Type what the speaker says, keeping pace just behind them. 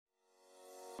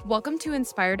Welcome to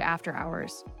Inspired After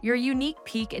Hours, your unique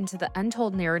peek into the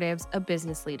untold narratives of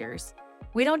business leaders.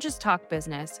 We don't just talk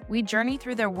business, we journey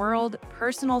through their world,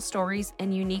 personal stories,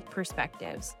 and unique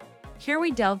perspectives. Here we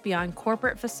delve beyond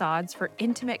corporate facades for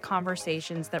intimate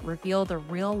conversations that reveal the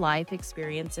real-life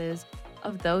experiences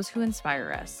of those who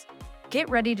inspire us. Get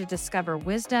ready to discover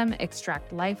wisdom,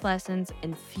 extract life lessons,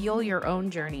 and fuel your own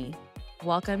journey.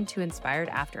 Welcome to Inspired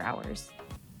After Hours.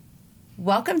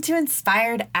 Welcome to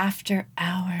Inspired After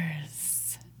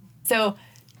Hours. So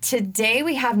today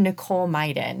we have Nicole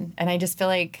Myden, and I just feel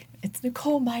like it's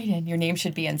Nicole Myden. Your name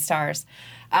should be in stars.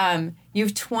 You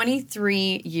have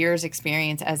 23 years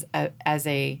experience as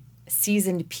a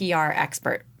seasoned PR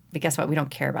expert. But guess what? We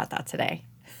don't care about that today.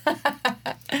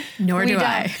 Nor do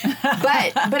I.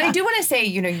 But I do want to say,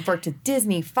 you've worked with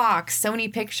Disney, Fox,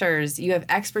 Sony Pictures. You have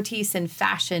expertise in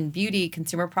fashion, beauty,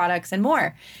 consumer products, and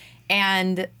more.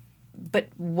 But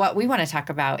what we want to talk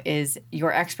about is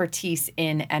your expertise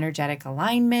in energetic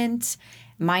alignment,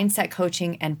 mindset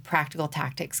coaching, and practical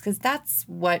tactics, because that's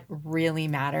what really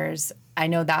matters. I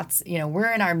know that's,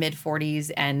 we're in our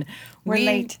mid-40s and we're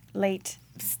late.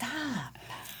 Stop.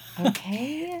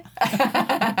 Okay.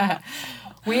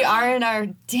 We are in our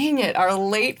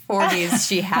late 40s.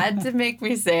 She had to make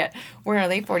me say it. We're in our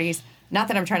late 40s. Not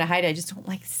that I'm trying to hide it. I just don't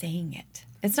like saying it.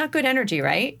 It's not good energy,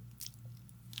 right?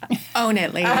 Own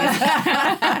it, ladies.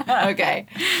 Okay.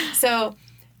 So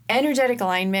energetic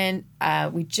alignment,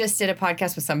 we just did a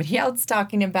podcast with somebody else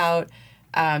talking about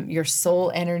your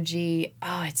soul energy.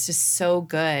 Oh, it's just so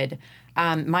good.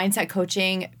 Mindset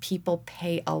coaching, people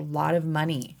pay a lot of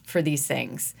money for these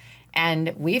things.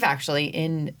 And we've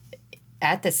actually,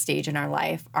 at this stage in our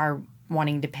life, are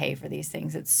wanting to pay for these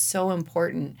things. It's so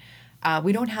important.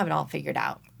 We don't have it all figured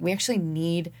out. We actually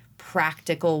need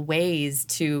practical ways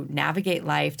to navigate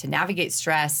life, to navigate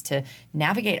stress, to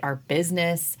navigate our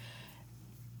business.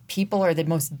 People are the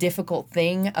most difficult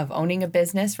thing of owning a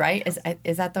business, right?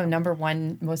 Is that the number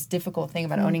one most difficult thing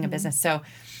about owning a business? So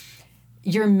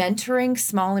you're mentoring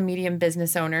small and medium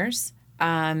business owners.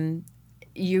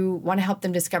 You want to help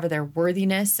them discover their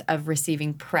worthiness of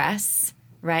receiving press,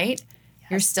 right?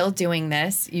 Yes. You're still doing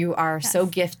this. You are so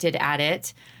gifted at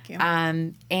it. Thank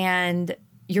you. And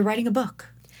you're writing a book.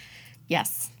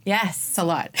 Yes. Yes. It's a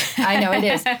lot. I know it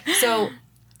is. So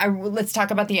let's talk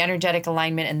about the energetic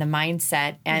alignment and the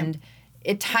mindset. And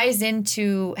it ties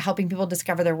into helping people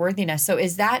discover their worthiness. So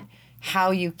is that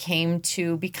how you came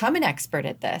to become an expert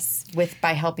at this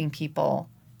by helping people?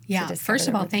 Yeah. First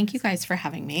of all, thank you guys for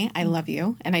having me. I love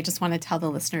you. And I just want to tell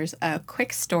the listeners a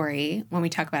quick story when we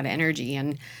talk about energy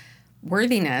and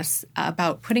worthiness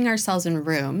about putting ourselves in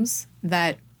rooms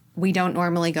that we don't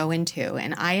normally go into.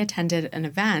 And I attended an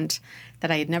event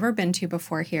that I had never been to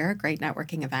before here, a great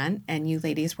networking event. And you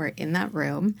ladies were in that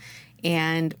room.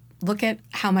 And look at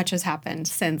how much has happened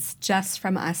since, just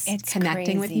from us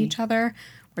connecting with each other.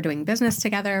 We're doing business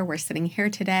together. We're sitting here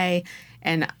today.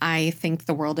 And I think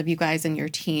the world of you guys and your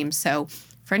team. So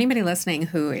for anybody listening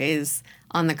who is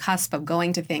on the cusp of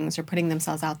going to things or putting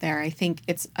themselves out there, I think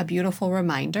it's a beautiful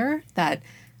reminder that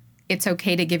it's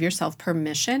okay to give yourself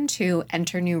permission to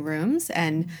enter new rooms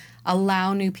and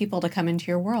allow new people to come into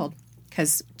your world.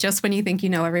 Because just when you think you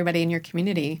know everybody in your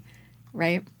community,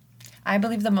 right? I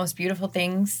believe the most beautiful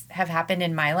things have happened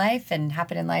in my life and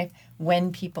happen in life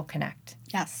when people connect.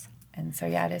 Yes. And so,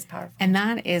 it is powerful. And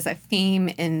that is a theme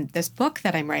in this book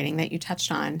that I'm writing that you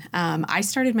touched on. I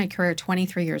started my career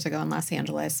 23 years ago in Los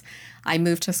Angeles. I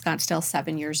moved to Scottsdale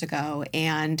 7 years ago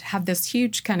and have this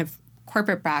huge kind of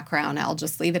corporate background. I'll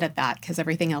just leave it at that because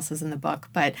everything else is in the book.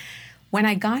 But when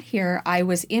I got here, I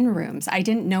was in rooms. I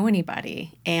didn't know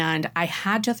anybody, and I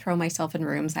had to throw myself in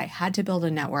rooms. I had to build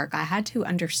a network. I had to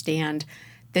understand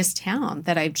this town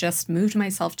that I've just moved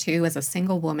myself to as a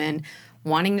single woman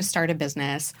wanting to start a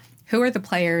business. Who are the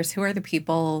players? Who are the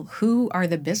people? Who are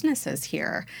the businesses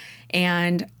here?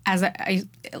 And as I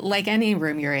like any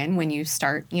room you're in, when you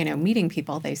start, meeting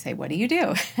people, they say, "What do you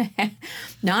do?"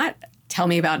 Not, "Tell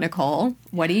me about Nicole.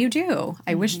 What do you do?"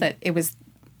 I wish that it was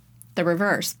the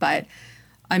reverse, but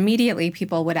immediately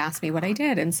people would ask me what I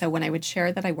did. And so when I would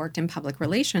share that I worked in public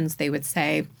relations, they would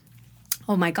say,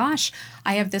 "Oh my gosh,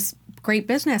 I have this great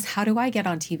business. How do I get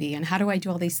on TV? And how do I do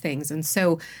all these things?" And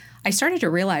so I started to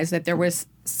realize that there was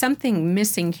something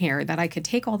missing here, that I could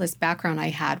take all this background I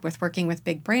had with working with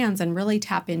big brands and really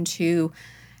tap into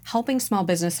helping small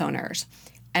business owners.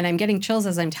 And I'm getting chills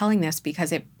as I'm telling this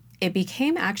because it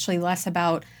became actually less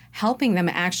about helping them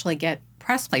actually get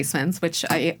press placements, which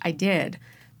I did,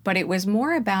 but it was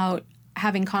more about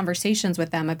having conversations with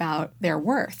them about their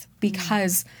worth,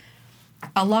 because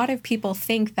a lot of people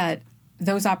think that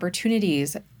those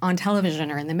opportunities on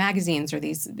television or in the magazines or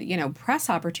these, press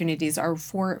opportunities are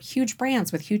for huge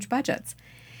brands with huge budgets.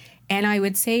 And I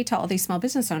would say to all these small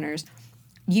business owners,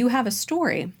 you have a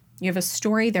story. You have a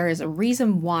story. There is a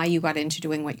reason why you got into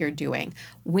doing what you're doing.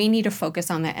 We need to focus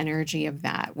on the energy of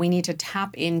that. We need to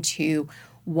tap into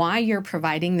why you're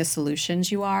providing the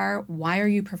solutions you are. Why are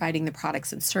you providing the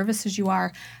products and services you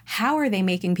are? How are they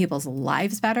making people's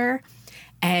lives better?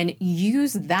 And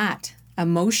use that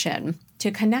emotion to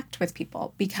connect with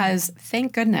people, because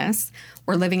thank goodness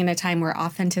we're living in a time where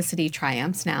authenticity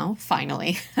triumphs now,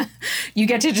 finally. You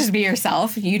get to just be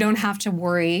yourself. You don't have to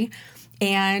worry.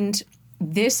 And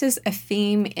this is a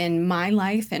theme in my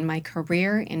life, in my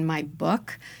career, in my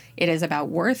book. It is about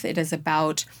worth. It is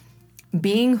about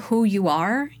being who you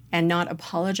are and not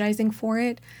apologizing for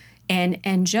it,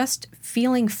 and just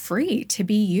feeling free to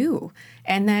be you,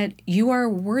 and that you are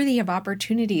worthy of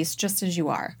opportunities just as you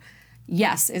are.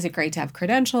 Yes, is it great to have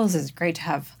credentials? Is it great to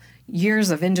have years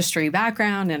of industry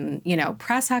background and,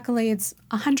 press accolades?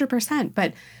 100%.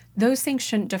 But those things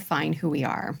shouldn't define who we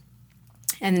are.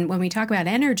 And when we talk about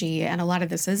energy, and a lot of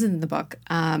this is in the book,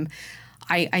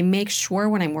 I make sure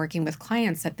when I'm working with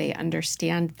clients that they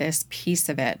understand this piece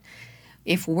of it.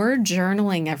 If we're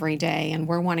journaling every day and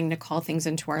we're wanting to call things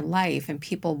into our life, and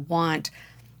people want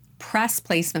press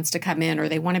placements to come in, or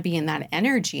they want to be in that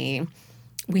energy,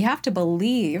 we have to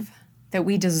believe that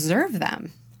we deserve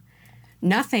them.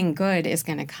 Nothing good is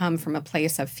going to come from a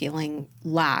place of feeling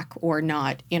lack or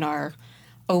not in our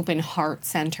open heart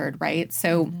centered, right?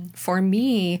 So for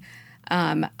me,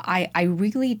 I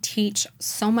really teach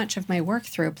so much of my work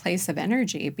through a place of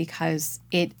energy, because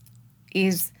it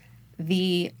is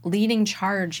the leading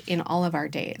charge in all of our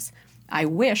days. I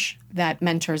wish that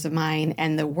mentors of mine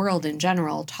and the world in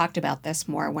general talked about this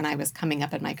more when I was coming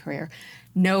up in my career.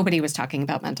 Nobody was talking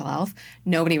about mental health.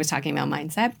 Nobody was talking about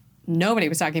mindset. Nobody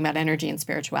was talking about energy and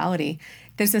spirituality.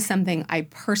 This is something I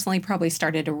personally probably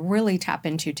started to really tap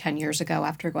into 10 years ago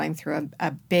after going through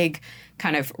a big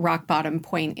kind of rock bottom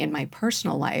point in my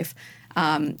personal life.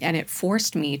 And it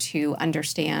forced me to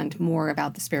understand more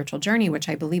about the spiritual journey, which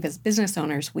I believe as business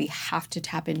owners, we have to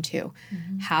tap into.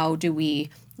 How do we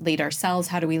lead ourselves?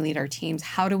 How do we lead our teams?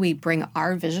 How do we bring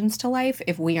our visions to life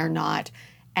if we are not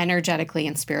energetically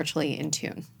and spiritually in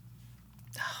tune?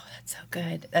 Oh, that's so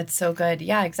good. That's so good.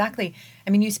 Yeah, exactly. I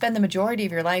mean, you spend the majority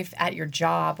of your life at your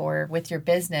job or with your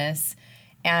business,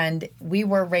 and we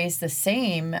were raised the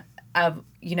same of,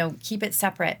 keep it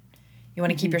separate. You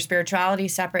want to keep your spirituality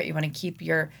separate. You want to keep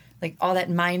your, all that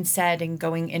mindset and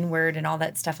going inward and all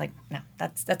that stuff. No,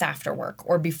 that's after work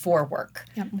or before work.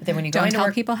 Yep. But then when you go Don't into tell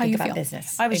work, people how think you about feel.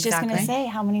 business. I was just Exactly. going to say,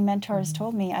 how many mentors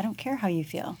told me, I don't care how you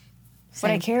feel.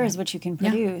 What I Same. care is what you can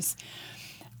produce.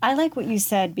 I like what you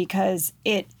said, because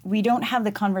we don't have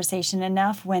the conversation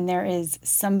enough when there is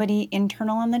somebody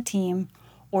internal on the team,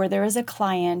 or there is a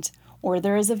client, or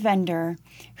there is a vendor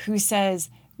who says,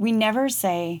 we never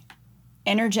say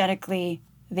energetically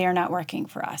they're not working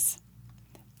for us.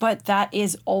 But that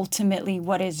is ultimately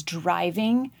what is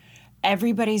driving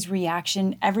everybody's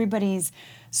reaction, everybody's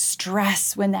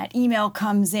stress when that email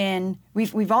comes in.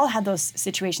 We've all had those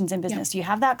situations in business. You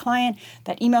have that client,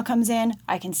 that email comes in,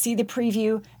 I can see the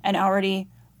preview, and already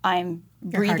I'm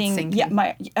Your heart's breathing.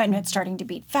 sinking. And it's starting to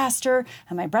beat faster,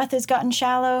 and my breath has gotten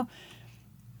shallow.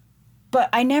 But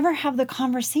I never have the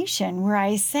conversation where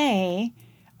I say,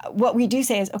 what we do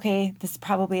say is, okay, this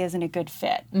probably isn't a good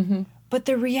fit. But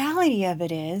the reality of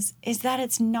it is that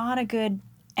it's not a good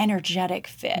energetic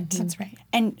fit. That's right.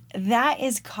 And that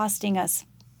is costing us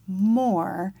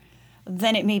more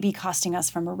than it may be costing us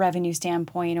from a revenue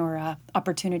standpoint or a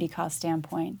opportunity cost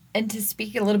standpoint. And to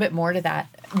speak a little bit more to that,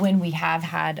 when we have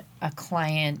had a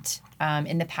client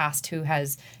in the past who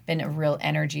has been a real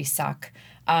energy suck,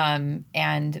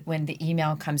 and when the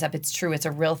email comes up, it's true, it's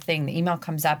a real thing. The email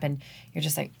comes up and you're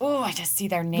just like, oh, I just see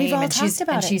their name. We've all and talked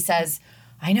about it. she says,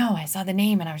 I know, I saw the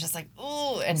name, and I was just like,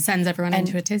 oh. And Sends everyone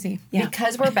into a tizzy.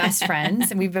 because we're best friends,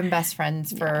 and we've been best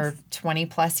friends for 20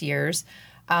 plus years,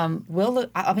 I'll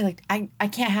be like, I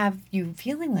can't have you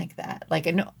feeling like that.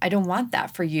 I don't want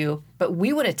that for you. But I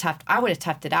would have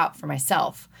toughed it out for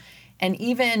myself. And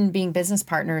even being business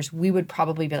partners, we would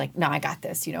probably be like, no, I got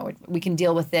this. We can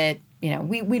deal with it.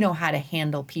 We know how to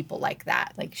handle people like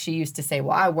that. Like she used to say,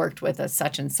 well, I worked with a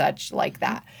such and such like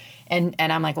that. And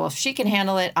I'm like, well, if she can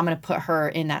handle it, I'm going to put her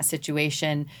in that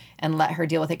situation and let her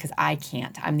deal with it, because I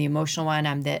can't. I'm the emotional one.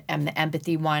 I'm the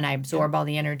empathy one. I absorb all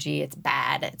the energy. It's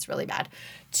bad. It's really bad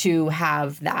to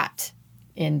have that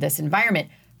in this environment.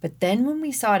 But then when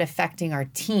we saw it affecting our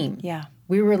team,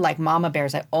 we were like mama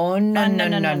bears. Like, oh,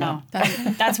 no.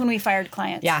 That's when we fired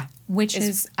clients. Yeah. Which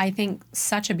is, I think,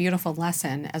 such a beautiful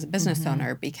lesson as a business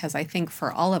owner, because I think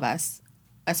for all of us,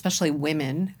 especially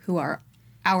women who are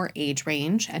our age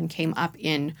range and came up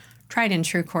in tried and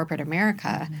true corporate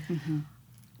America,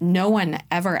 no one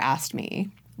ever asked me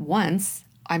once,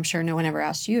 I'm sure no one ever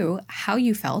asked you, how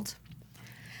you felt.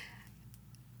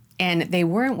 And they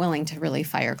weren't willing to really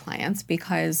fire clients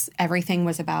because everything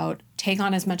was about take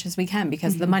on as much as we can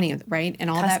because the money, right? And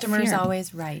all Customer's that fear.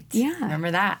 always right. Yeah. Remember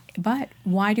that. But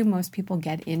why do most people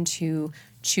get into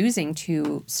choosing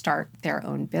to start their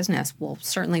own business? Well,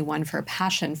 certainly one for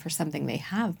passion for something they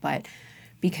have, but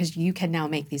because you can now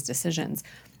make these decisions.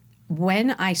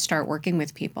 When I start working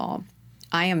with people,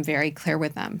 I am very clear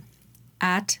with them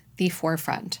at the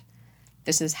forefront.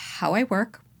 This is how I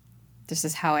work. This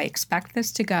is how I expect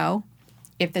this to go.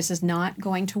 If this is not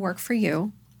going to work for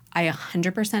you, I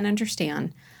 100%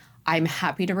 understand. I'm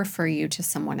happy to refer you to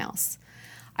someone else.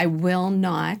 I will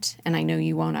not, and I know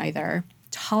you won't either,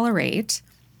 tolerate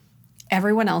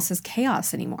everyone else's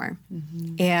chaos anymore.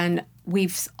 And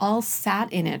we've all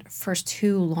sat in it for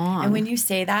too long. And when you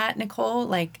say that, Nicole,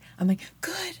 like, I'm like,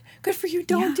 good for you.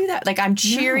 Don't do that. Like, I'm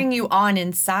cheering you on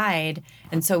inside.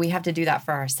 And so we have to do that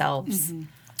for ourselves.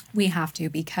 We have to,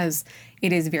 because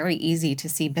it is very easy to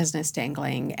see business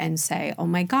dangling and say, oh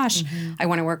my gosh, I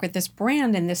want to work with this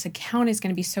brand and this account is going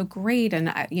to be so great. And,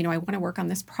 I want to work on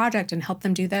this project and help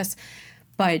them do this.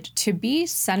 But to be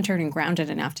centered and grounded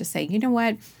enough to say, you know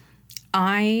what,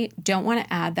 I don't want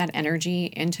to add that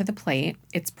energy into the plate.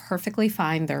 It's perfectly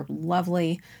fine. They're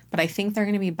lovely, but I think they're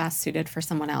going to be best suited for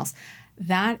someone else.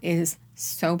 That is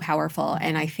so powerful.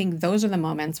 And I think those are the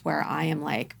moments where I am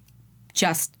like,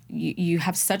 just you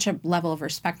have such a level of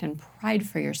respect and pride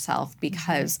for yourself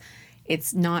because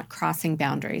it's not crossing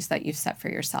boundaries that you've set for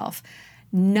yourself.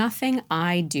 Nothing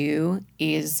I do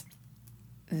is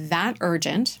that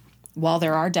urgent while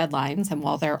there are deadlines and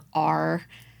while there are,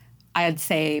 I'd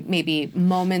say, maybe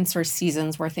moments or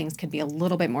seasons where things could be a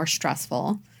little bit more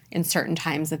stressful in certain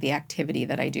times of the activity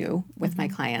that I do with my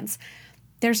clients.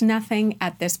 There's nothing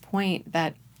at this point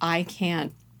that I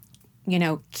can't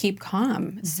keep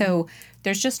calm. So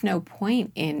there's just no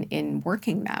point in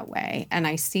working that way. And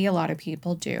I see a lot of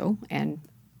people do, and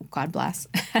God bless.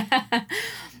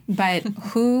 But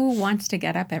who wants to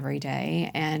get up every day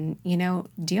and,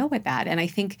 deal with that? And I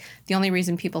think the only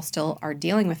reason people still are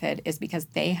dealing with it is because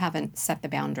they haven't set the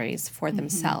boundaries for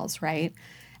themselves, right?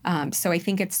 So I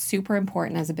think it's super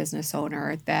important as a business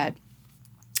owner that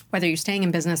whether you're staying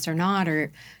in business or not,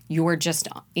 or you're just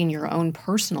in your own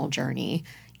personal journey,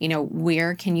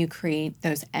 where can you create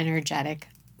those energetic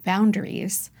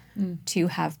boundaries to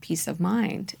have peace of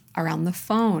mind around the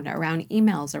phone, around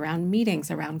emails, around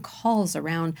meetings, around calls,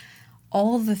 around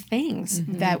all the things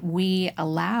that we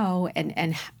allow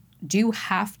and do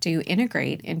have to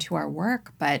integrate into our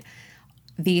work. But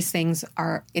these things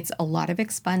it's a lot of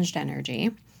expunged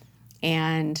energy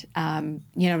and,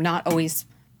 not always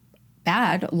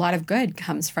bad. A lot of good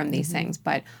comes from these things,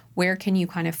 but where can you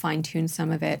kind of fine tune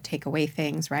some of it, take away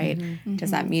things, right?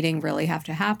 Does that meeting really have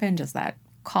to happen? Does that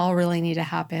call really need to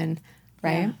happen,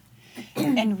 right?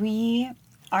 Yeah. And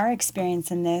our experience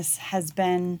in this has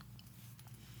been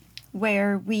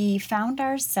where we found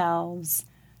ourselves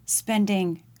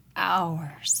spending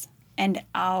hours and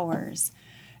hours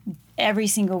every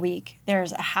single week.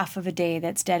 There's a half of a day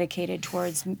that's dedicated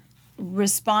towards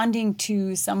responding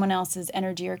to someone else's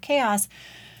energy or chaos.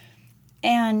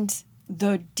 And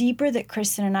the deeper that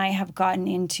Kristen and I have gotten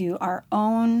into our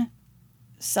own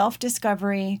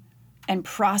self-discovery and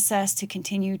process to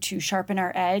continue to sharpen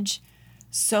our edge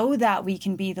so that we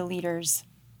can be the leaders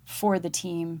for the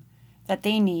team that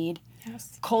they need,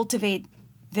 cultivate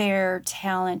their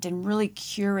talent and really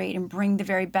curate and bring the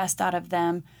very best out of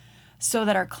them so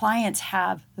that our clients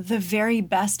have the very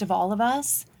best of all of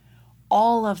us.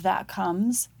 All of that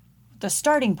comes, the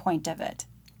starting point of it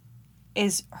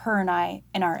is her and I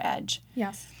and our edge.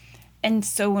 Yes. And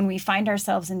so when we find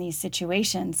ourselves in these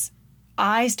situations,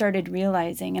 I started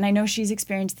realizing, and I know she's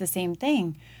experienced the same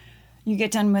thing, you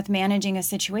get done with managing a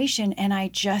situation and I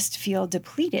just feel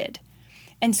depleted.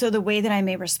 And so the way that I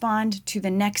may respond to the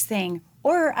next thing,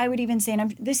 or I would even say,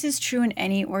 and this is true in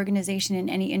any organization, in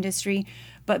any industry,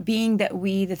 but being that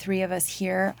we, the three of us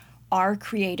here, are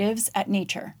creatives at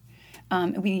nature.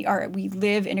 We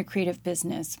live in a creative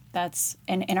business.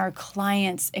 And our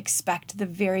clients expect the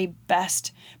very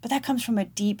best, but that comes from a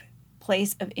deep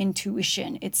place of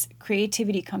intuition. It's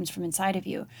creativity comes from inside of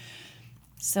you.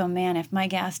 So man, if my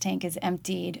gas tank is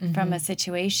emptied from a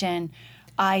situation,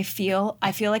 I feel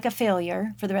like a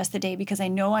failure for the rest of the day because I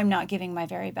know I'm not giving my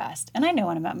very best. And I know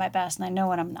when I'm at my best and I know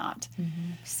when I'm not.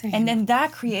 Same. And then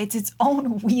that creates its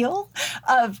own wheel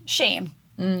of shame.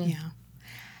 Yeah.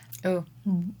 Oh,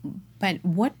 But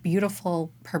what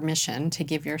beautiful permission to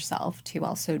give yourself to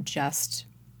also just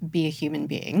be a human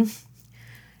being.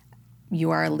 You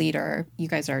are a leader. You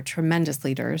guys are tremendous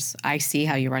leaders. I see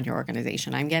how you run your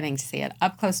organization. I'm getting to see it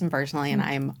up close and personally, and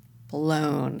I'm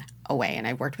blown away. And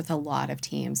I've worked with a lot of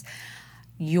teams.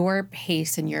 Your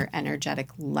pace and your energetic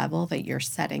level that you're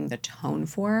setting the tone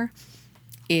for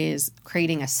is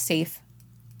creating a safe,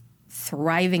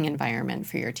 thriving environment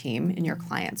for your team and your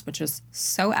clients, which is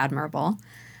so admirable.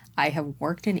 I have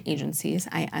worked in agencies.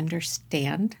 I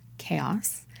understand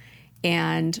chaos.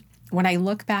 And when I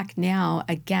look back now,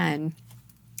 again,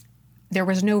 there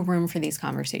was no room for these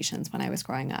conversations when I was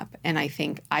growing up. And I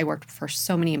think I worked for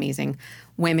so many amazing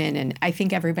women, and I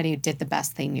think everybody did the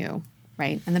best they knew,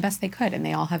 right? And the best they could. And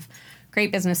they all have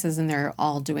great businesses and they're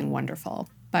all doing wonderful.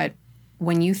 But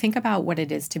when you think about what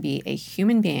it is to be a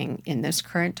human being in this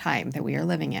current time that we are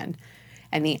living in,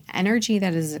 and the energy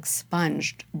that is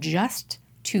expunged just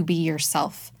to be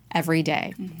yourself every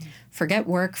day, forget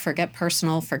work, forget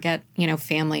personal, forget,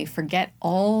 family, forget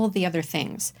all the other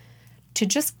things. To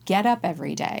just get up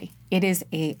every day, it is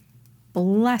a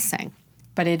blessing,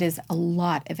 but it is a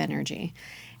lot of energy.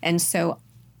 And so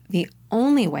the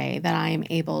only way that I am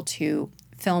able to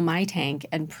fill my tank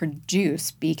and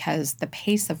produce, because the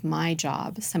pace of my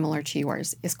job, similar to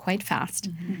yours, is quite fast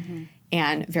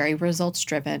and very results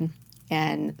driven,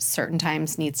 and certain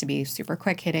times needs to be super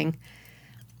quick hitting,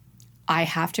 I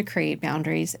have to create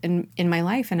boundaries in my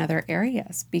life in other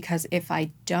areas, because if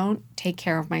I don't take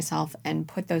care of myself and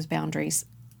put those boundaries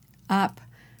up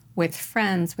with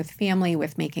friends, with family,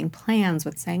 with making plans,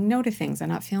 with saying no to things and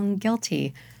not feeling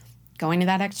guilty, going to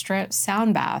that extra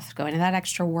sound bath, going to that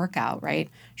extra workout, right?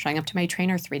 Showing up to my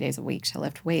trainer 3 days a week to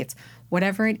lift weights,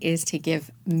 whatever it is to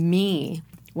give me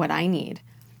what I need.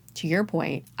 To your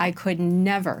point, I could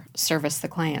never service the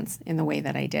clients in the way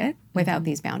that I did without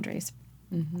these boundaries.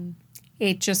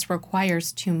 It just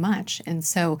requires too much. And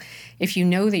so if you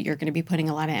know that you're going to be putting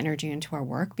a lot of energy into our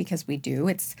work, because we do,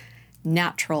 it's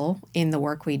natural in the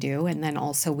work we do, and then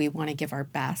also we want to give our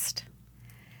best,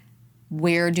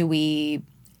 where do we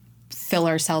fill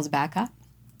ourselves back up?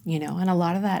 And a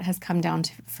lot of that has come down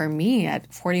to, for me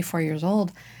at 44 years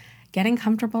old, getting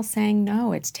comfortable saying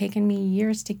no. It's taken me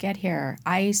years to get here.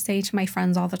 I say to my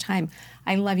friends all the time,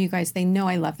 I love you guys. They know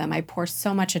I love them. I pour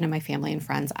so much into my family and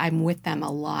friends. I'm with them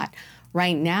a lot.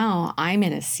 Right now, I'm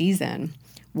in a season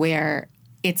where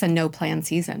it's a no-plan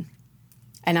season.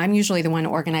 And I'm usually the one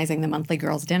organizing the monthly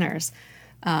girls' dinners.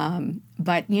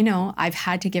 But, I've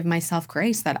had to give myself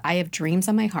grace that I have dreams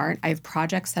on my heart. I have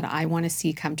projects that I want to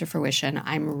see come to fruition.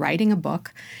 I'm writing a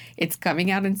book. It's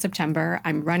coming out in September.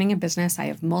 I'm running a business. I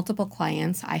have multiple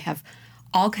clients. I have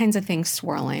all kinds of things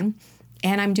swirling.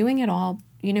 And I'm doing it all,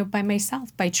 by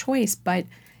myself, by choice. But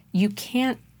you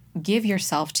can't give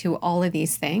yourself to all of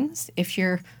these things if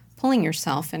you're pulling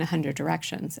yourself in 100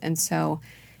 directions. And so,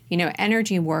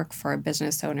 energy work for a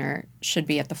business owner should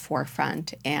be at the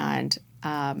forefront. And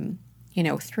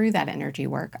through that energy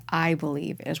work, I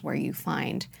believe, is where you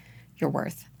find your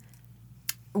worth.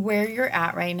 Where you're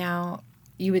at right now,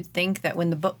 you would think that when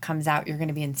the book comes out, you're going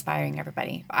to be inspiring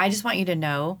everybody. I just want you to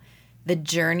know the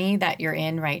journey that you're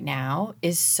in right now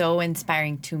is so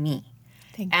inspiring to me.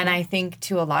 Thank you. And I think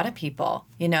to a lot of people,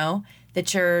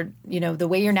 that you're, the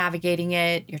way you're navigating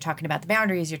it, you're talking about the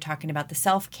boundaries, you're talking about the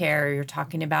self-care, you're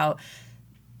talking about,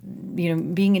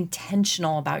 being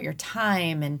intentional about your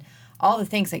time and all the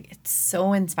things. Like, it's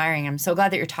so inspiring. I'm so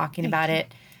glad that you're talking about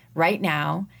it right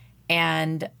now.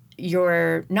 And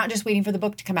you're not just waiting for the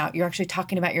book to come out. You're actually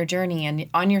talking about your journey. And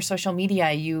on your social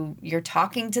media, you're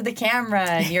talking to the camera.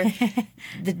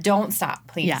 And don't stop,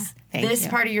 please. Yeah, this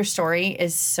part of your story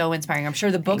is so inspiring. I'm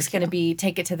sure the book's going to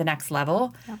take it to the next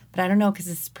level. Yeah. But I don't know, because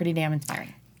it's pretty damn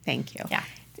inspiring. Thank you. Yeah.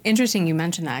 Interesting you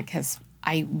mentioned that, because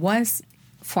I was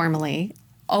formerly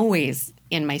always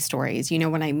in my stories.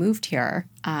 When I moved here,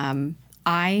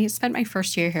 I spent my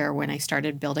first year here when I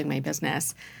started building my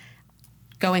business,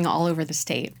 going all over the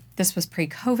state. This was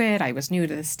pre-COVID. I was new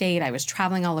to the state. I was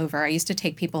traveling all over. I used to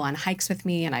take people on hikes with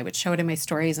me, and I would show it in my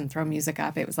stories and throw music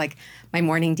up. It was like my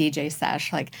morning DJ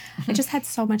sesh. I just had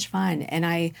so much fun. And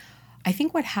I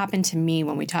think what happened to me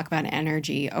when we talk about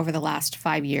energy over the last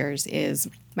 5 years is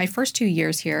my first 2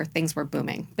 years here, things were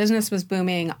booming. Business was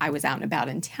booming. I was out and about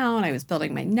in town. I was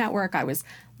building my network. I was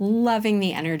loving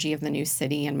the energy of the new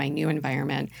city and my new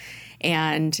environment.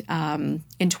 And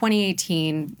in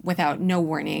 2018, without no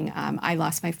warning, I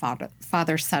lost my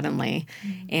father suddenly.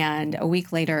 And a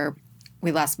week later,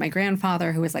 we lost my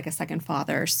grandfather, who was like a second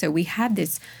father. So we had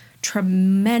this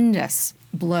tremendous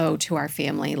blow to our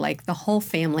family, like the whole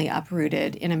family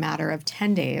uprooted in a matter of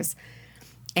 10 days.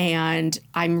 And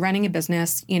I'm running a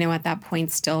business, at that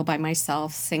point still by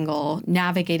myself, single,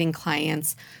 navigating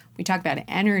clients. We talk about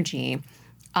energy.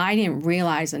 I didn't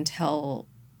realize until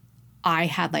I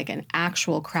had like an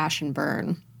actual crash and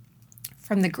burn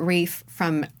from the grief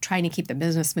from trying to keep the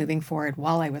business moving forward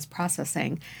while I was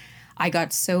processing. I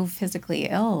got so physically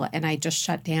ill and I just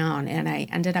shut down, and I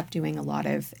ended up doing a lot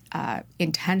of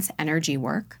intense energy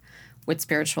work with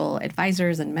spiritual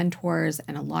advisors and mentors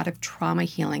and a lot of trauma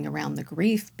healing around the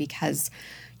grief, because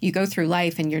you go through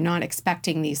life and you're not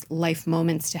expecting these life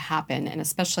moments to happen, and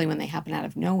especially when they happen out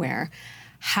of nowhere.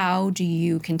 How do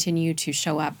you continue to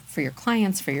show up for your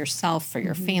clients, for yourself, for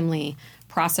your family,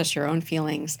 process your own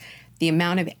feelings? The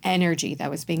amount of energy that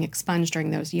was being expunged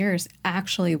during those years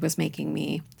actually was making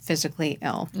me physically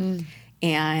ill.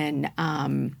 And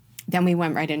then we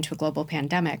went right into a global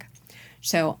pandemic.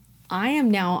 So I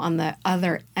am now on the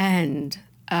other end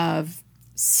of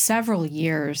several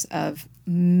years of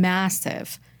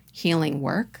massive healing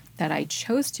work that I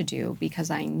chose to do because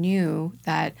I knew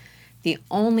that the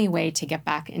only way to get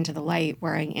back into the light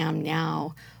where I am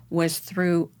now was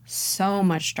through so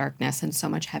much darkness and so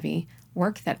much heavy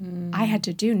work that I had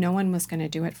to do. No one was going to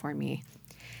do it for me.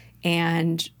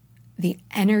 And the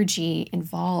energy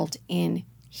involved in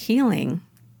healing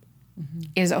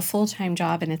is a full-time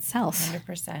job in itself.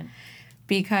 100%.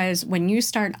 Because when you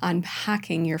start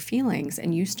unpacking your feelings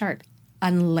and you start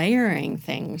unlayering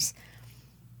things,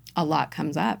 a lot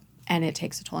comes up and it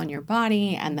takes a toll on your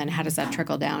body. And then how does that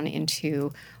trickle down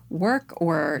into work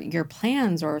or your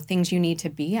plans or things you need to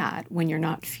be at when you're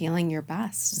not feeling your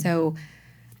best? So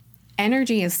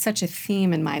energy is such a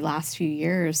theme in my last few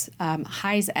years,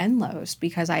 highs and lows,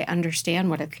 because I understand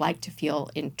what it's like to feel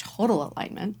in total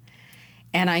alignment.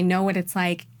 And I know what it's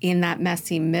like in that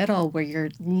messy middle where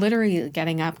you're literally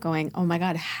getting up going, oh my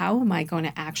God, how am I going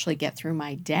to actually get through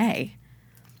my day?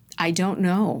 I don't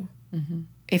know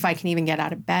if I can even get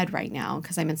out of bed right now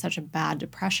because I'm in such a bad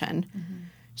depression.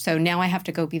 So now I have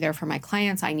to go be there for my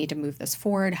clients. I need to move this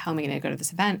forward. How am I going to go to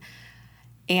this event?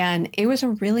 And it was a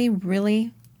really,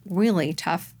 really, really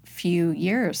tough few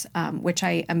years, which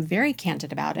I am very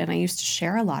candid about. And I used to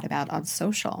share a lot about on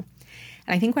social.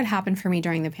 And I think what happened for me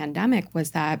during the pandemic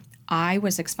was that I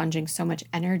was expunging so much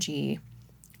energy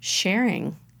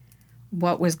sharing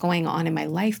what was going on in my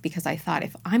life because I thought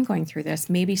if I'm going through this,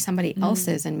 maybe somebody else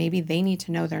is, and maybe they need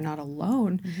to know they're not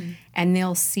alone, and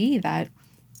they'll see that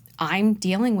I'm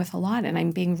dealing with a lot and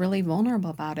I'm being really vulnerable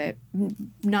about it,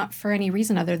 not for any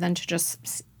reason other than to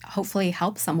just hopefully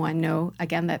help someone know,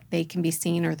 again, that they can be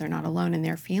seen or they're not alone in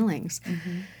their feelings.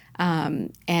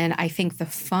 And I think the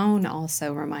phone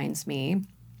also reminds me,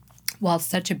 while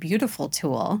such a beautiful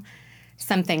tool,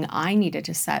 something I needed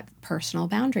to set personal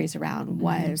boundaries around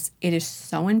was it is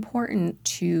so important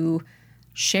to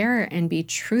share and be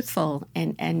truthful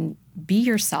and be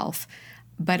yourself,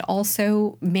 but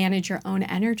also manage your own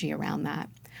energy around that.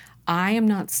 I am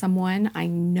not someone I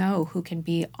know who can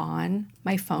be on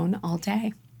my phone all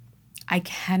day. I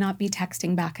cannot be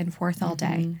texting back and forth all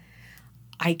day.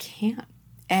 I can't.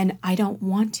 And I don't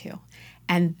want to.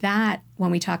 And that,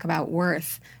 when we talk about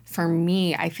worth, for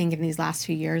me, I think in these last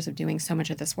few years of doing so much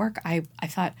of this work, I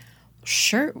thought,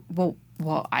 sure, well,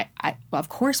 of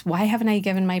course, why haven't I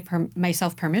given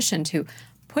myself permission to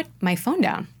put my phone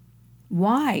down?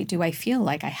 Why do I feel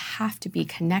like I have to be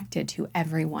connected to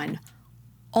everyone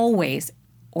always,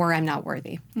 or I'm not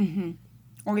worthy?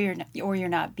 Or you're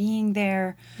not being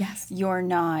there. Yes. You're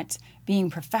not being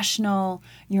professional.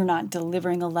 You're not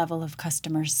delivering a level of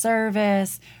customer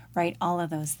service, right? All of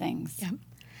those things. Yeah.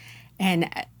 And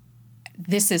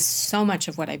this is so much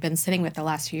of what I've been sitting with the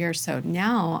last few years. So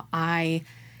now I'm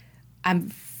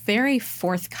very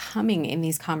forthcoming in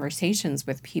these conversations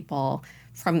with people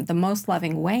from the most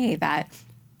loving way that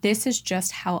this is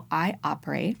just how I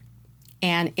operate.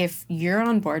 And if you're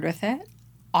on board with it,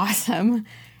 awesome.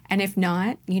 And if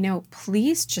not,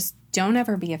 please just don't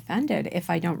ever be offended if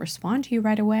I don't respond to you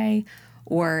right away,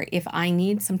 or if I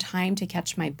need some time to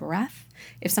catch my breath.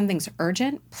 If something's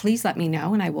urgent, please let me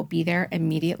know and I will be there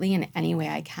immediately in any way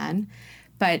I can.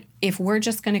 But if we're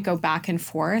just going to go back and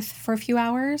forth for a few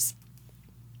hours,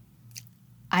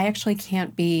 I actually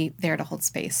can't be there to hold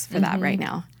space for that right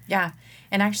now. Yeah.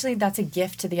 And actually, that's a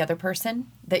gift to the other person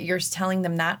that you're telling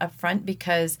them that up front,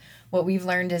 because what we've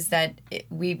learned is that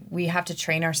we have to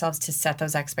train ourselves to set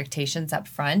those expectations up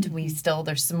front.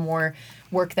 There's some more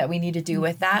work that we need to do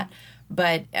with that.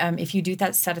 But if you do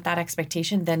that, set that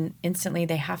expectation, then instantly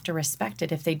they have to respect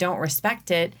it. If they don't respect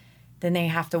it, then they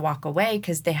have to walk away,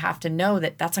 because they have to know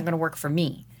that that's not going to work for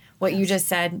me. What you just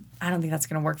said, I don't think that's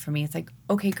going to work for me. It's like,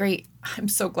 okay, great. I'm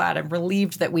so glad. I'm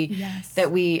relieved that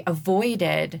we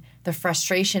avoided the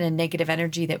frustration and negative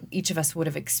energy that each of us would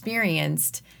have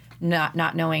experienced,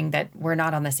 not knowing that we're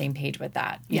not on the same page with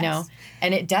that, you know?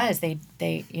 And it does. They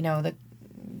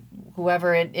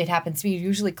whoever it happens to be,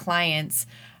 usually clients,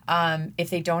 if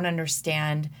they don't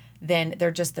understand, then they're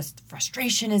just, this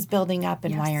frustration is building up,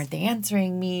 and why aren't they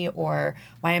answering me, or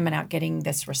why am I not getting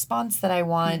this response that I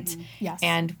want?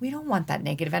 And we don't want that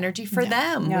negative energy for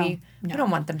them. We don't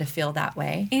want them to feel that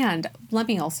way. And let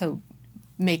me also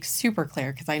make super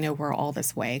clear, because I know we're all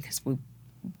this way, because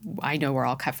I know we're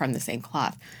all cut from the same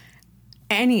cloth.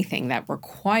 Anything that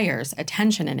requires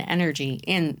attention and energy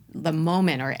in the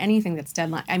moment, or anything that's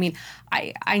deadline. I mean,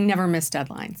 I never miss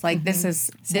deadlines. Like this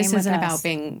isn't about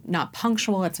being not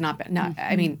punctual. It's not.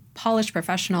 I mean, polished,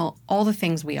 professional, all the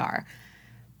things we are.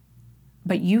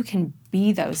 But you can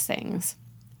be those things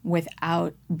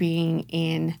without being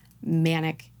in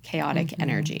manic, chaotic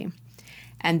energy,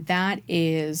 and that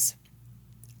is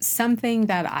something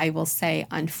that I will say,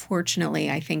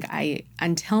 unfortunately, I think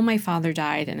until my father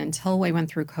died, and until we went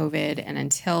through COVID, and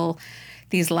until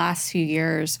these last few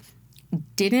years,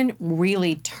 didn't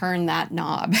really turn that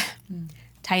knob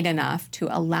tight enough to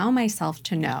allow myself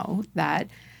to know that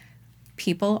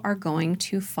people are going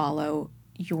to follow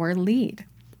your lead.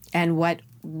 And what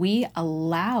we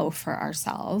allow for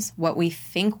ourselves, what we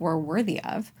think we're worthy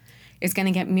of, is going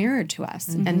to get mirrored to us.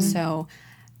 And so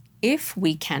if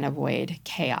we can avoid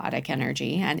chaotic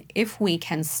energy, and if we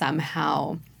can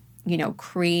somehow,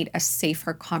 create a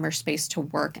safer, calmer space to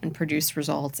work and produce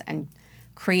results, and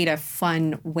create a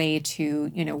fun way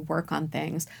to, work on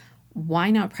things,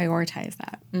 why not prioritize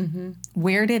that?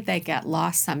 Where did they get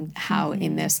lost somehow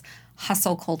in this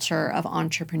hustle culture of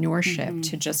entrepreneurship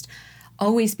to just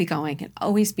always be going and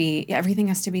always be, everything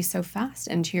has to be so fast?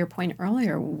 And to your point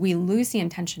earlier, we lose the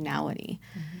intentionality.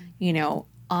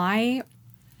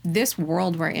 This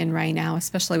world we're in right now,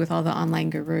 especially with all the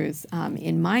online gurus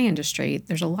in my industry,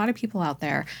 there's a lot of people out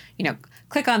there,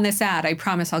 click on this ad, I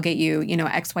promise I'll get you,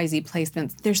 XYZ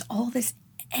placements. There's all this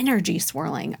energy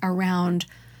swirling around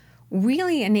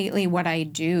really innately what I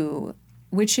do,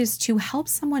 which is to help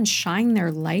someone shine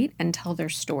their light and tell their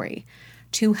story,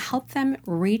 to help them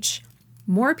reach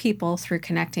more people through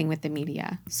connecting with the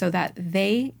media so that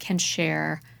they can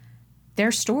share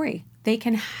their story. They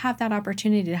can have that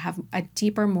opportunity to have a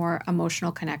deeper, more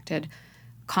emotional, connected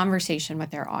conversation with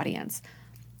their audience.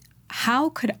 How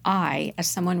could I, as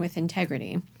someone with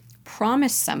integrity,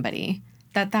 promise somebody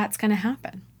that that's going to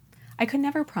happen? I could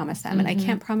never promise them, and I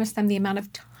can't promise them the amount of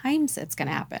times it's going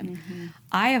to happen.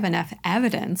 I have enough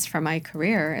evidence from my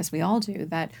career, as we all do,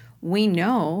 that we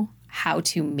know how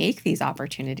to make these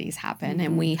opportunities happen,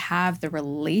 and we have the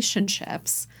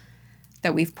relationships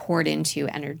that we've poured into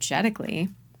energetically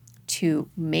to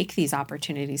make these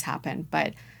opportunities happen.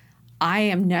 But I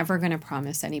am never going to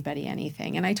promise anybody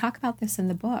anything. And I talk about this in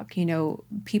the book.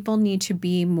 People need to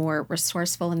be more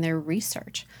resourceful in their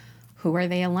research. Who are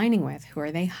they aligning with? Who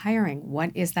are they hiring?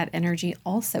 What is that energy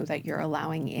also that you're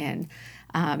allowing in?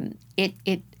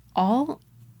 It all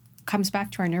comes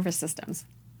back to our nervous systems,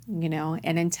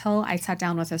 and until I sat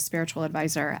down with a spiritual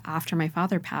advisor after my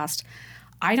father passed,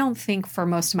 I don't think for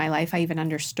most of my life I even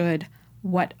understood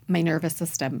what my nervous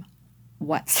system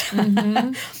was.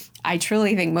 I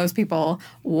truly think most people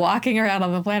walking around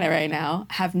on the planet right now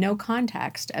have no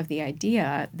context of the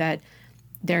idea that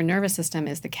their nervous system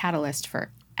is the catalyst for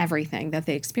everything that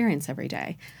they experience every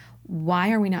day.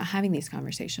 Why are we not having these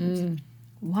conversations?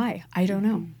 Why? I don't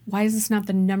know. Why is this not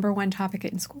the number one topic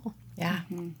in school? Yeah.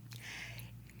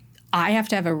 I have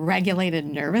to have a regulated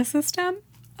nervous system?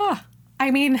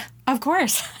 Of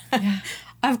course.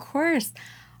 Of course.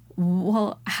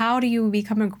 Well, how do you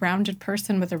become a grounded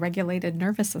person with a regulated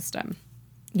nervous system?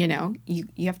 You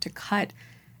have to cut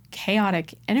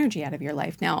chaotic energy out of your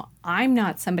life. Now, I'm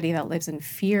not somebody that lives in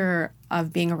fear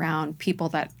of being around people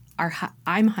that are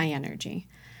I'm high energy.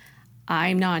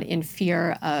 I'm not in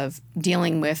fear of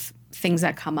dealing with things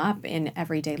that come up in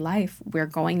everyday life. We're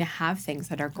going to have things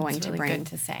that are going to bring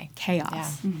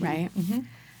chaos, right?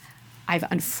 I've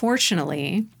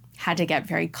unfortunately had to get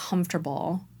very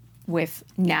comfortable with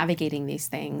navigating these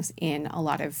things in a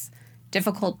lot of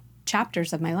difficult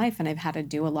chapters of my life, and I've had to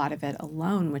do a lot of it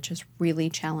alone, which is really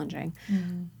challenging.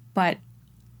 But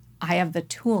I have the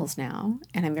tools now,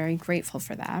 and I'm very grateful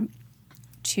for that,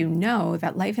 to know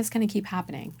that life is going to keep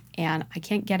happening. And I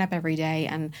can't get up every day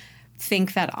and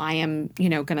think that I am,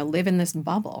 going to live in this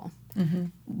bubble.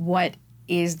 What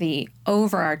is the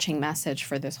overarching message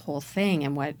for this whole thing,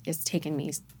 and what has taken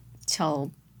me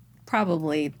till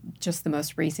probably just the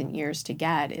most recent years to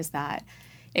get, is that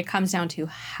it comes down to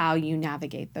how you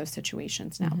navigate those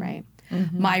situations now, right?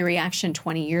 My reaction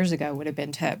 20 years ago would have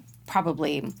been to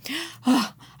probably,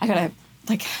 I gotta,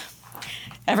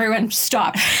 everyone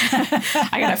stop.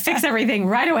 I gotta fix everything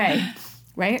right away,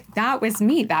 right? That was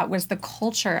me. That was the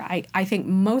culture. I think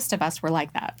most of us were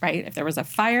like that, right? If there was a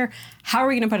fire, how are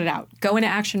we gonna put it out? Go into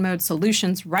action mode,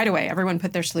 solutions right away. Everyone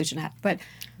put their solution out. But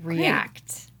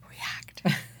React.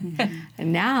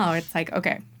 And now it's like,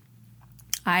 okay,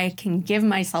 I can give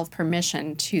myself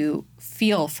permission to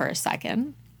feel for a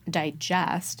second,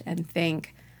 digest, and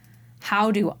think, how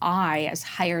do I, as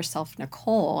higher self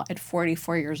Nicole at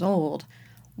 44 years old,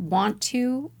 want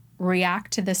to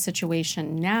react to this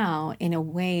situation now in a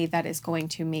way that is going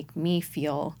to make me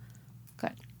feel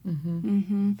good?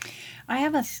 I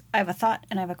have a thought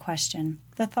and I have a question.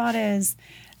 The thought is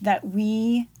that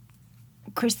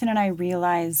Kristen and I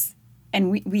realize, and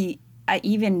we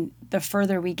even the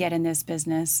further we get in this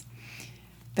business,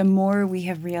 the more we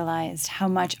have realized how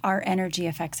much our energy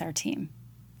affects our team.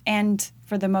 And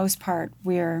for the most part,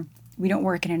 we don't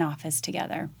work in an office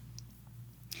together.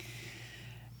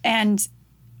 And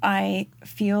I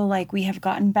feel like we have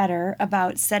gotten better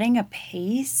about setting a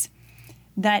pace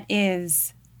that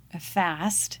is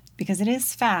fast, because it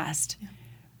is fast,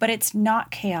 but it's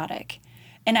not chaotic.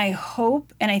 And I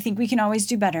hope, and I think we can always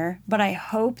do better, but I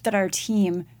hope that our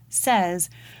team says,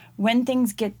 when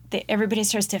things everybody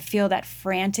starts to feel that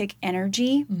frantic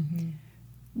energy,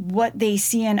 what they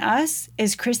see in us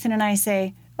is Kristen and I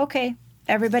say, okay,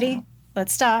 everybody,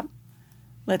 let's stop.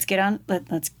 Let's get on,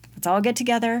 let's all get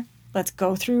together. Let's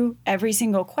go through every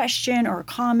single question or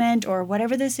comment or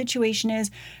whatever the situation is,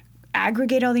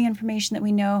 aggregate all the information that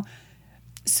we know.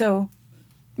 So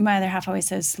my other half always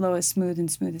says, slow is smooth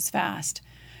and smooth is fast.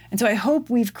 And so I hope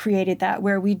we've created that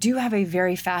where we do have a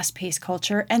very fast-paced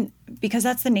culture. And because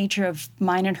that's the nature of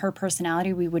mine and her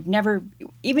personality, we would never,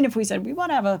 even if we said we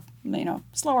want to have a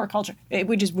slower culture, we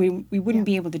wouldn't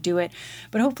be able to do it.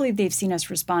 But hopefully they've seen us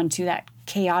respond to that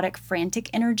chaotic, frantic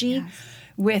energy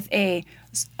with a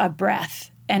breath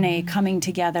and a coming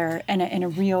together and a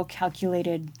real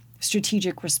calculated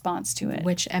strategic response to it.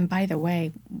 Which, and by the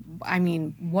way, I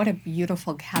mean, what a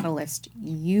beautiful catalyst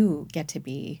you get to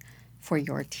be for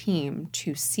your team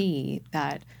to see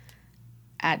that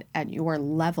at your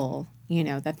level,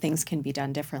 that things can be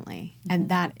done differently. And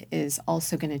that is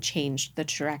also going to change the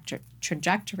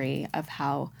trajectory of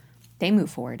how they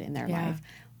move forward in their life.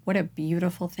 What a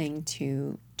beautiful thing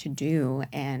to do.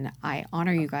 And I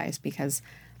honor you guys because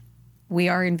we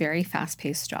are in very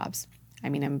fast-paced jobs. I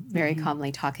mean, I'm very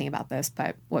calmly talking about this,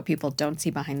 but what people don't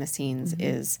see behind the scenes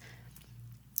is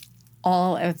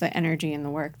all of the energy and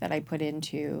the work that I put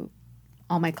into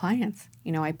all my clients.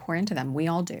 I pour into them. We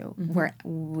all do.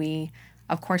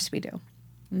 Of course we do.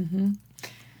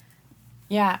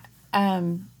 Yeah.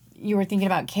 You were thinking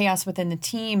about chaos within the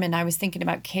team, and I was thinking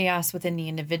about chaos within the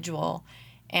individual.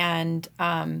 And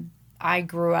I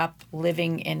grew up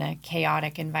living in a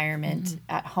chaotic environment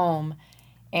at home,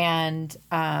 and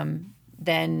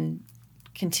then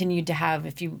continued to have,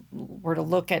 if you were to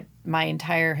look at my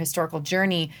entire historical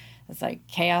journey, it's like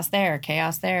chaos there,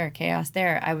 chaos there, chaos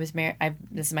there. I was married.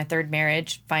 This is my third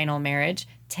marriage, final marriage,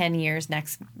 10 years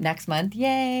next month.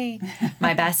 Yay.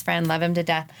 My best friend, love him to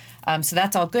death. So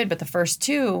that's all good. But the first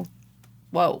two,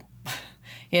 whoa,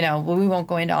 we won't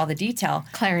go into all the detail.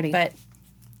 Clarity. But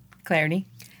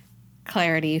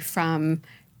clarity from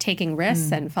taking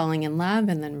risks and falling in love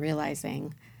and then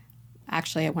realizing,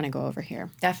 actually, I want to go over here.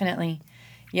 Definitely.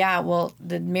 Yeah, well,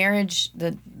 the marriage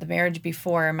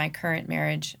before my current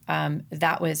marriage,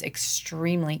 that was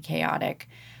extremely chaotic.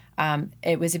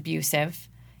 It was abusive.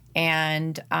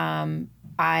 And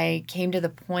I came to the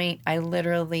point I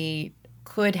literally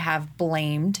could have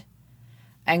blamed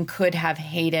and could have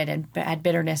hated and had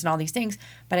bitterness and all these things.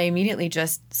 But I immediately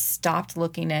just stopped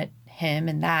looking at him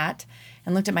and that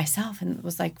and looked at myself and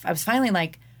was like, I was finally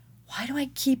like, why do I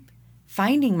keep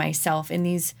finding myself in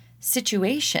these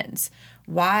situations?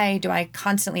 Why do I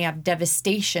constantly have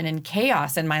devastation and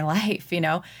chaos in my life,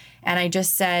 And I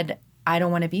just said, I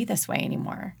don't want to be this way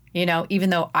anymore. Even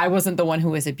though I wasn't the one who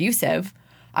was abusive,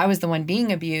 I was the one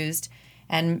being abused.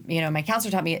 And, my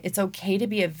counselor taught me it's okay to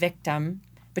be a victim,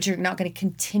 but you're not going to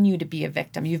continue to be a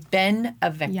victim. You've been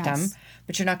a victim,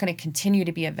 but you're not going to continue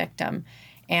to be a victim.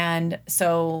 And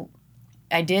so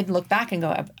I did look back and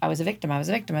go, I was a victim. I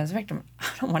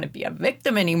don't want to be a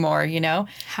victim anymore, you know?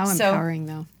 How empowering,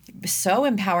 though. So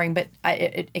empowering. But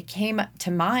it came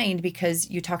to mind because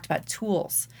you talked about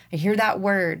tools. I hear that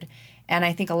word. And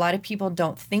I think a lot of people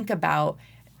don't think about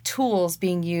tools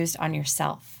being used on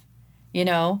yourself, you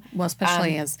know? Well,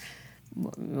 especially as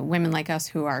women like us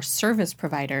who are service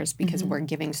providers, because we're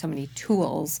giving so many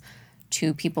tools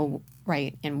to people,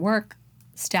 right, in work,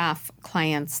 staff,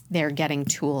 clients, they're getting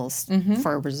tools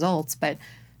for results, but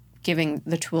giving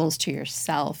the tools to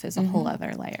yourself is a whole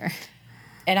other layer.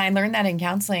 And I learned that in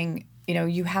counseling. You know,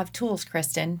 you have tools,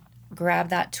 Kristen. Grab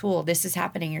that tool. This is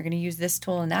happening. You're going to use this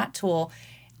tool and that tool.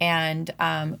 And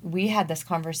we had this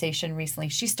conversation recently.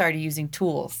 She started using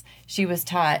tools. She was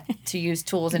taught to use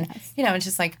tools. And, you know, it's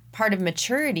just like part of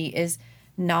maturity is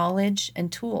knowledge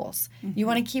and tools. You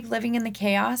want to keep living in the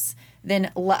chaos,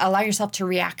 then allow yourself to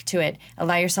react to it.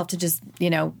 Allow yourself to just, you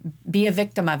know, be a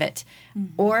victim of it.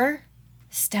 Or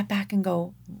step back and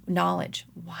go, knowledge.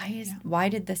 Why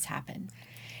did this happen?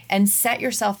 And set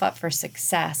yourself up for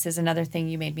success is another thing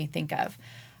you made me think of.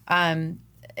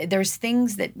 There's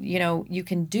things that, you know, you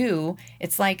can do.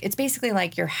 It's basically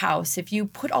like your house. If you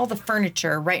put all the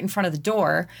furniture right in front of the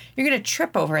door, you're going to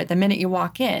trip over it the minute you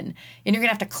walk in. And you're going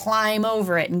to have to climb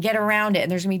over it and get around it. And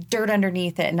there's going to be dirt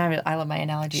underneath it. And I love my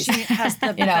analogies. She has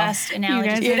the best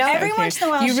analogies. You know, every once in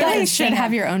a while, you really should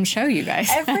have your own show, you guys.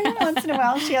 Every once in a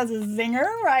while, she has a zinger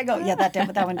where I go, yeah,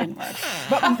 that one didn't work.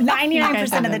 But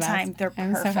 99% of the time, they're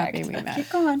perfect. I'm so happy we met. Keep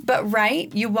going. But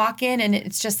right, you walk in and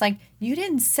it's just like, you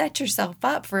didn't set yourself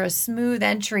up for a smooth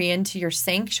entry into your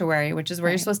sanctuary, which is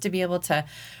where you're supposed to be able to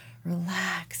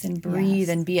relax and breathe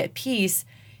and be at peace.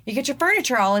 You get your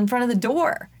furniture all in front of the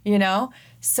door, you know?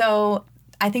 So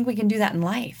I think we can do that in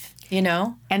life, you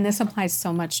know? And this applies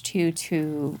so much too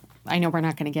to, I know we're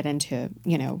not going to get into,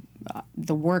 you know,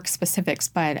 the work specifics,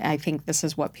 but I think this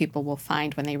is what people will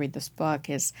find when they read this book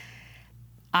is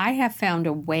I have found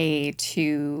a way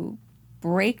to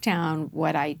break down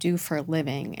what I do for a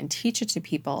living and teach it to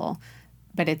people,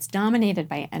 but it's dominated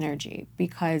by energy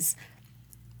because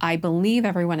I believe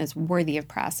everyone is worthy of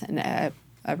press. And a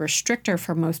restrictor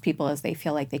for most people is they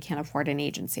feel like they can't afford an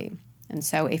agency. And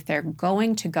so if they're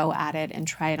going to go at it and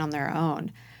try it on their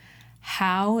own,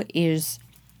 how is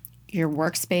your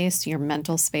workspace, your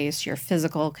mental space, your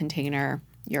physical container,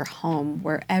 your home,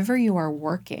 wherever you are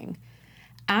working,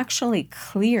 actually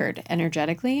cleared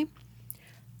energetically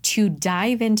to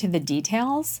dive into the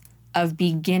details of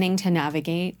beginning to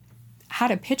navigate how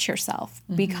to pitch yourself?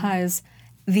 Because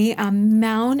the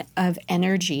amount of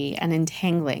energy and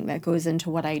entangling that goes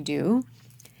into what I do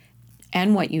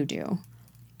and what you do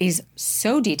is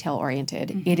so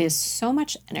detail-oriented. It is so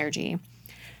much energy.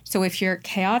 So if you're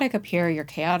chaotic up here, your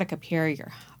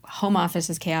home office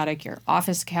is chaotic, your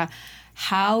office is chaotic,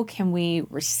 how can we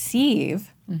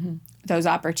receive those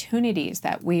opportunities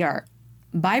that we are,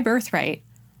 by birthright,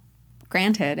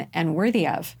 granted and worthy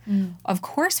of? Of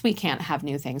course we can't have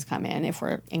new things come in if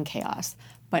we're in chaos,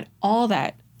 but all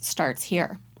that starts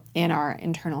here in our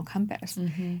internal compass.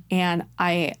 And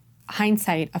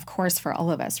hindsight, of course, for all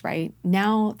of us, right?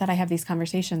 Now that I have these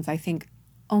conversations, I think,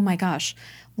 oh my gosh,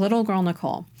 little girl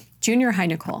Nicole, junior high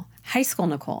Nicole, high school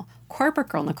Nicole, corporate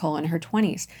girl Nicole in her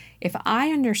 20s, if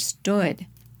I understood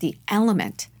the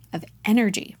element of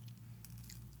energy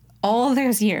all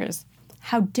those years,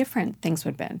 how different things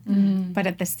would have been. But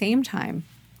at the same time,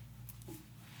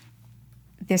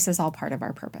 this is all part of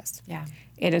our purpose. Yeah.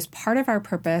 It is part of our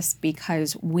purpose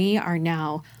because we are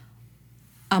now,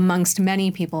 amongst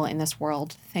many people in this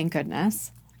world, thank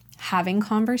goodness, having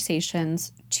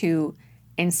conversations to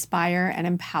inspire and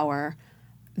empower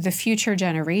the future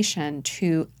generation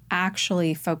to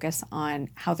actually focus on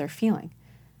how they're feeling.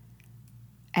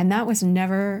 And that was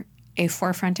never a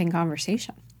forefronting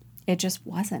conversation. It just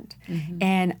wasn't.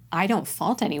 And I don't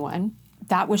fault anyone.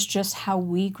 That was just how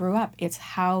we grew up. It's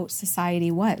how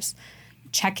society was.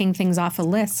 Checking things off a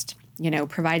list,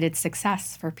 provided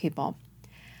success for people.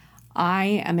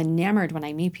 I am enamored when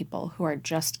I meet people who are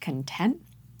just content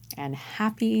and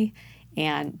happy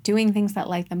and doing things that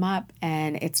light them up.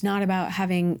 And it's not about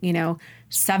having,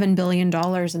 $7 billion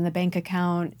in the bank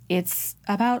account. It's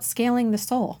about scaling the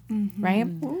soul, right?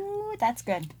 Ooh, that's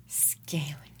good.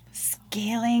 Scaling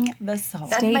the soul.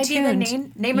 That might be the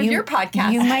name of your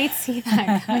podcast. You might see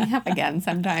that coming up again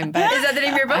sometime. But is that the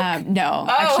name of your book? No.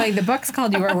 Actually, the book's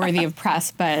called You Are Worthy of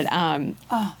Press. But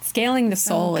scaling the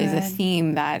soul is a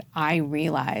theme that I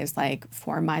realize,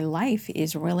 for my life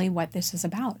is really what this is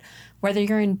about. Whether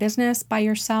you're in business by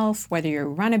yourself, whether you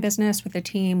run a business with a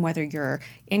team, whether you're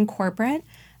in corporate,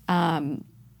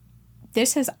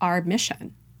 this is our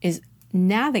mission, is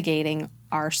navigating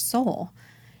our soul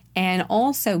And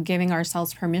also giving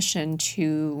ourselves permission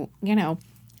to,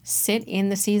 sit in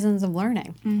the seasons of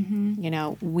learning.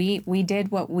 We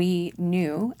did what we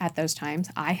knew at those times.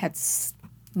 I had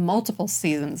multiple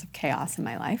seasons of chaos in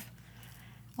my life.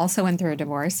 Also went through a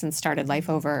divorce and started life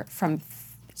over from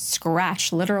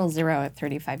scratch, literal zero at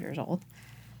 35 years old.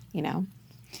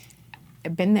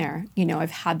 I've been there.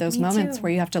 I've had those moments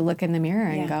where you have to look in the mirror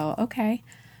and go, okay,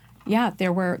 yeah,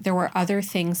 there were other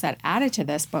things that added to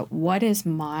this, but what is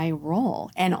my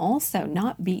role? And also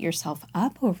not beat yourself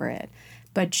up over it,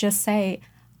 but just say,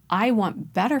 I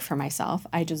want better for myself.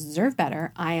 I deserve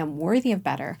better. I am worthy of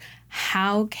better.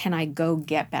 How can I go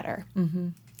get better?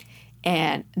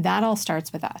 And that all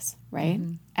starts with us, right?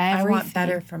 I want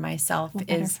better for myself.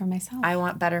 I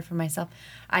want better for myself.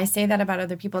 I say that about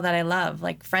other people that I love,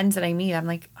 like friends that I meet. I'm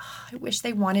like, oh, I wish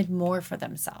they wanted more for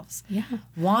themselves. Yeah.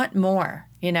 Want more.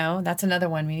 That's another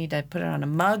one. We need to put it on a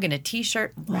mug and a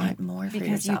T-shirt. Want more for yourself.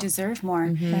 Because you deserve more.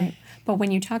 Right. But when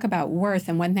you talk about worth,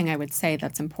 and one thing I would say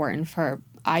that's important for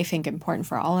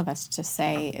all of us to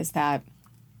say is that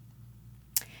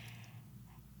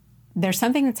there's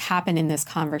something that's happened in this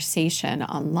conversation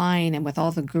online and with all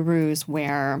the gurus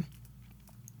where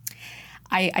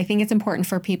I think it's important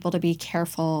for people to be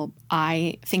careful.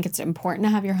 I think it's important to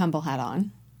have your humble hat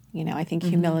on. I think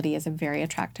humility is a very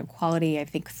attractive quality. I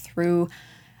think through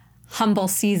humble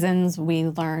seasons, we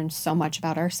learn so much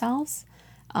about ourselves.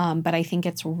 But I think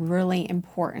it's really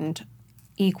important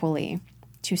equally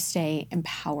to stay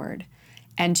empowered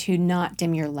and to not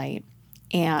dim your light.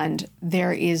 And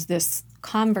there is this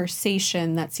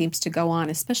conversation that seems to go on,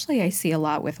 especially I see a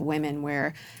lot with women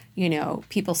where,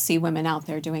 people see women out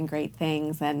there doing great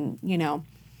things and,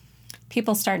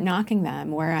 people start knocking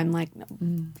them where I'm like,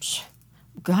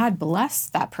 God bless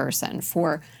that person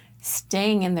for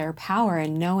staying in their power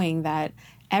and knowing that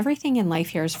everything in life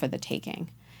here is for the taking.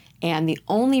 And the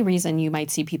only reason you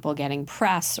might see people getting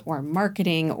press or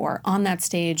marketing or on that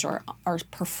stage or are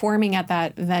performing at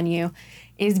that venue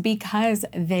is because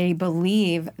they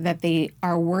believe that they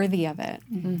are worthy of it.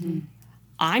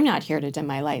 I'm not here to dim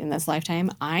my light in this lifetime.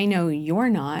 I know you're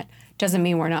not. Doesn't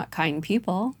mean we're not kind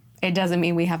people. It doesn't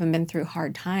mean we haven't been through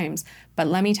hard times. But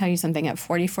let me tell you something. At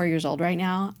 44 years old right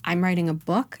now, I'm writing a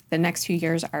book. The next few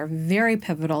years are very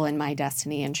pivotal in my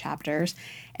destiny and chapters.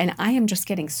 And I am just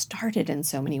getting started in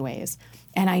so many ways.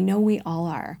 And I know we all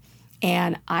are.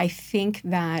 And I think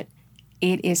that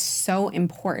it is so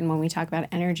important when we talk about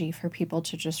energy for people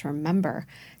to just remember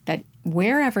that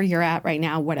wherever you're at right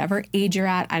now, whatever age you're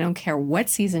at, I don't care what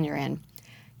season you're in,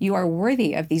 you are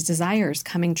worthy of these desires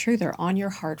coming true. They're on your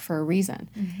heart for a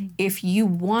reason. If you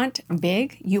want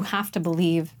big, you have to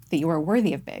believe that you are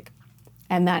worthy of big.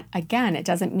 And that, again, it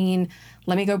doesn't mean,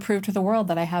 let me go prove to the world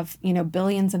that I have,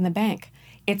 billions in the bank.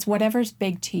 It's whatever's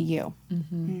big to you,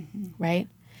 right?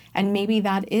 And maybe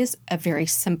that is a very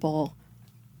simple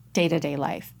day-to-day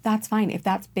life. That's fine. If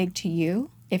that's big to you,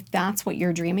 if that's what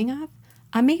you're dreaming of,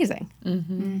 amazing.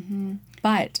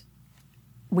 But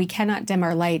we cannot dim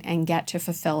our light and get to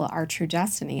fulfill our true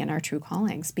destiny and our true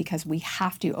callings because we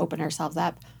have to open ourselves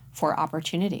up for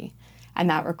opportunity. And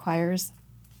that requires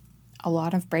a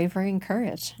lot of bravery and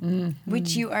courage.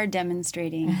 Which you are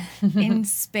demonstrating in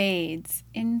spades.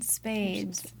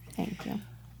 Thank you.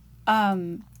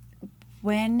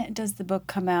 When does the book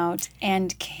come out,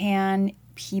 and can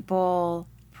people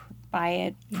buy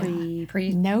it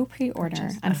No pre-order,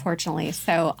 unfortunately.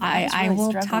 So I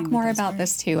will talk more about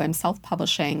this too. I'm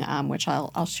self-publishing, which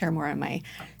I'll share more in my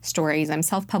stories. I'm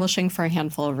self-publishing for a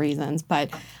handful of reasons, but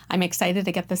I'm excited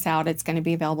to get this out. It's going to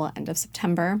be available end of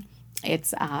September.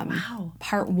 It's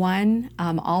part one,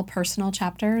 all personal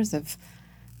chapters of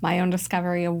my own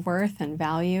discovery of worth and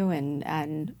value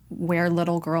and where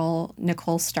little girl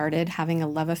Nicole started having a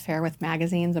love affair with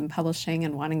magazines and publishing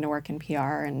and wanting to work in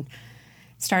PR and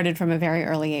started from a very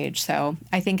early age. So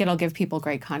I think it'll give people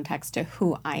great context to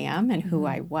who I am and who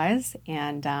I was.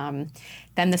 And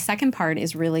then the second part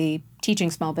is really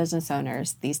teaching small business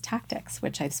owners these tactics,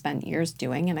 which I've spent years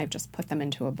doing, and I've just put them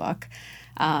into a book.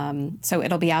 So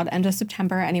it'll be out end of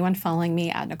September. Anyone following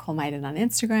me at Nicole Myden on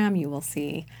Instagram, you will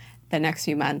see the next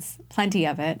few months, plenty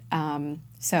of it.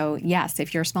 So yes,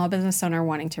 if you're a small business owner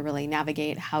wanting to really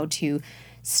navigate how to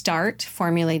start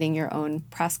formulating your own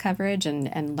press coverage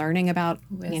and learning about,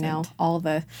 all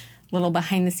the little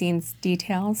behind the scenes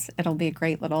details, it'll be a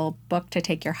great little book to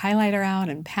take your highlighter out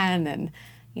and pen and,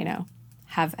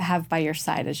 have by your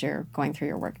side as you're going through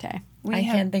your workday. I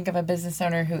can't think of a business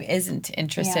owner who isn't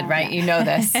interested, right? You know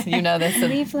this. You know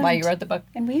this. Why you wrote the book.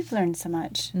 And we've learned so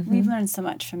much. We've learned so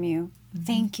much from you.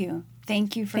 Thank you.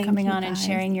 Thank you for coming on and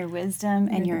sharing your wisdom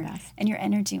and your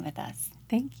energy with us.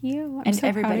 Thank you. I'm and so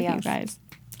everybody proud of else. You guys.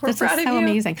 This is so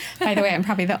amazing. By the way, I'm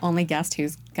probably the only guest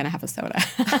who's going to have a soda.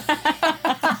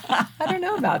 I don't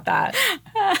know about that.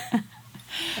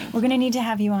 We're going to need to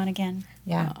have you on again.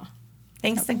 Yeah.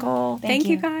 Thanks, Nicole. Thank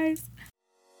you, guys.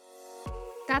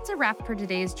 That's a wrap for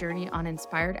today's journey on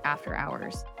Inspired After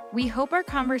Hours. We hope our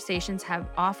conversations have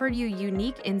offered you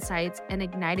unique insights and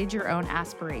ignited your own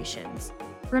aspirations.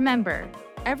 Remember,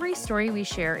 every story we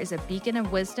share is a beacon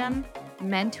of wisdom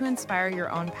meant to inspire your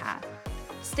own path.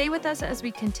 Stay with us as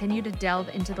we continue to delve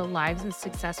into the lives of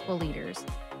successful leaders.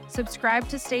 Subscribe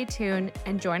to stay tuned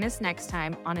and join us next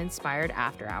time on Inspired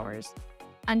After Hours.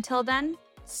 Until then,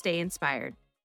 stay inspired.